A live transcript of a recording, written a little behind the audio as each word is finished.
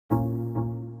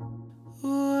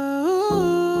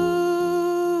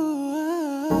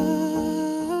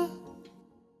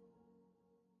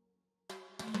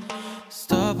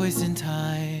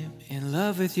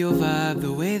with your vibe,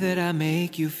 the way that I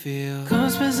make you feel. Come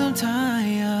spend some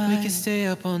time, we can stay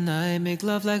up all night, make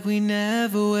love like we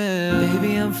never will.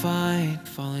 Baby, I'm fine,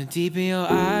 falling deep in your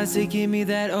eyes, they give me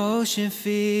that ocean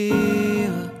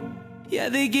feel. Yeah,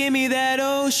 they give me that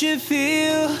ocean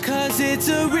feel. Cause it's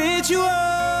a ritual,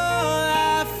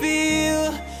 I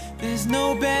feel. There's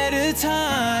no better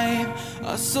time,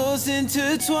 our souls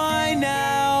intertwine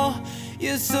now.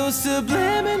 You're so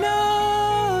subliminal,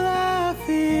 I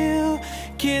feel.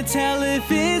 Can't tell if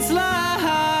it's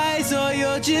lies or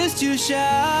you're just too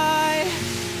shy.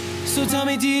 So tell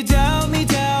me, do you doubt me,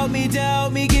 doubt me,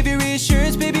 doubt me? Give you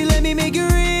reassurance, baby, let me make it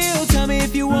real. Tell me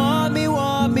if you want me,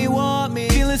 want me, want me.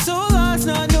 Feeling so lost,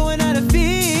 not knowing how to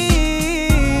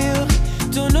feel.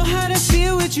 Don't know how to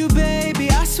feel with you, baby.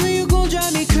 I swear you gon'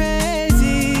 drive me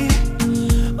crazy.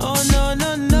 Oh no,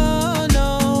 no, no,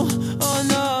 no. Oh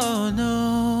no,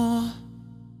 no.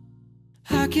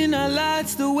 How can I lie?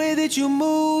 It's the way that you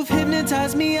move.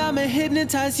 Hypnotize me, I'ma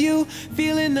hypnotize you.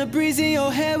 Feeling the breeze in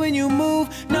your hair when you move.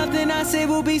 Nothing I say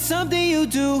will be something you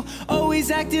do.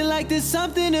 Always acting like there's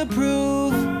something to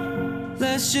prove.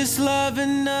 Let's just love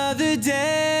another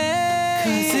day.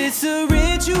 Cause it's a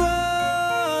ritual,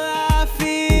 I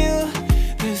feel.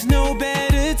 There's no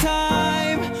better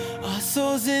time, our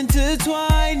souls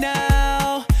intertwine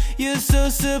now. You're so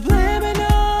subliminal,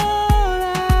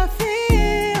 I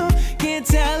feel. Can't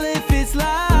tell if it's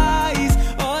lies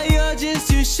or you're just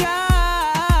too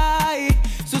shy.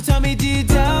 So tell me, do you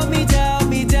doubt me, doubt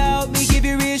me, doubt me? Give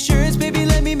you reassurance, baby,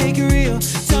 let me make it real.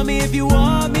 Tell me if you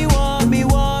want me, want me,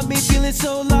 want me. Feeling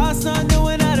so lost, not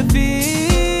knowing how to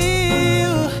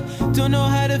feel. Don't know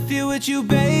how to feel with you,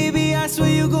 baby. I swear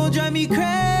you gon' drive me crazy.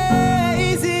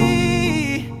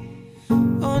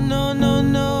 Oh no, no,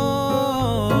 no.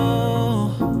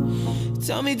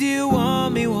 Tell me, do you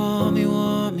want me, want me,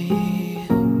 want me?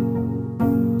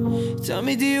 Tell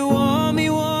me, do you want